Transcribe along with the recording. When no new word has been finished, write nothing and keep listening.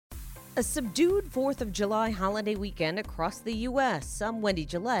A subdued 4th of July holiday weekend across the U.S. I'm Wendy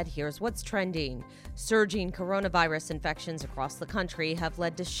Gillette. Here's what's trending. Surging coronavirus infections across the country have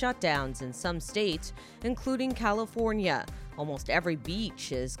led to shutdowns in some states, including California. Almost every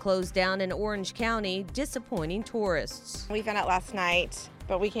beach is closed down in Orange County, disappointing tourists. We found out last night,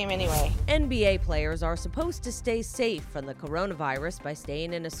 but we came anyway. NBA players are supposed to stay safe from the coronavirus by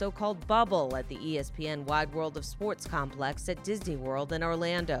staying in a so-called bubble at the ESPN Wide World of Sports complex at Disney World in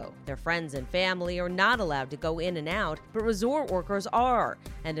Orlando. Their friends and family are not allowed to go in and out, but resort workers are.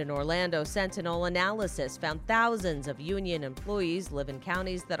 And an Orlando Sentinel analysis found thousands of union employees live in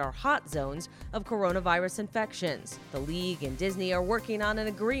counties that are hot zones of coronavirus infections. The league and Disney are working on an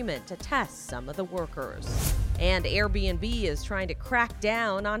agreement to test some of the workers. And Airbnb is trying to crack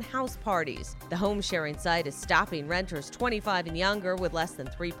down on house parties. The home-sharing site is stopping renters 25 and younger with less than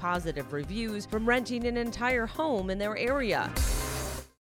 3 positive reviews from renting an entire home in their area.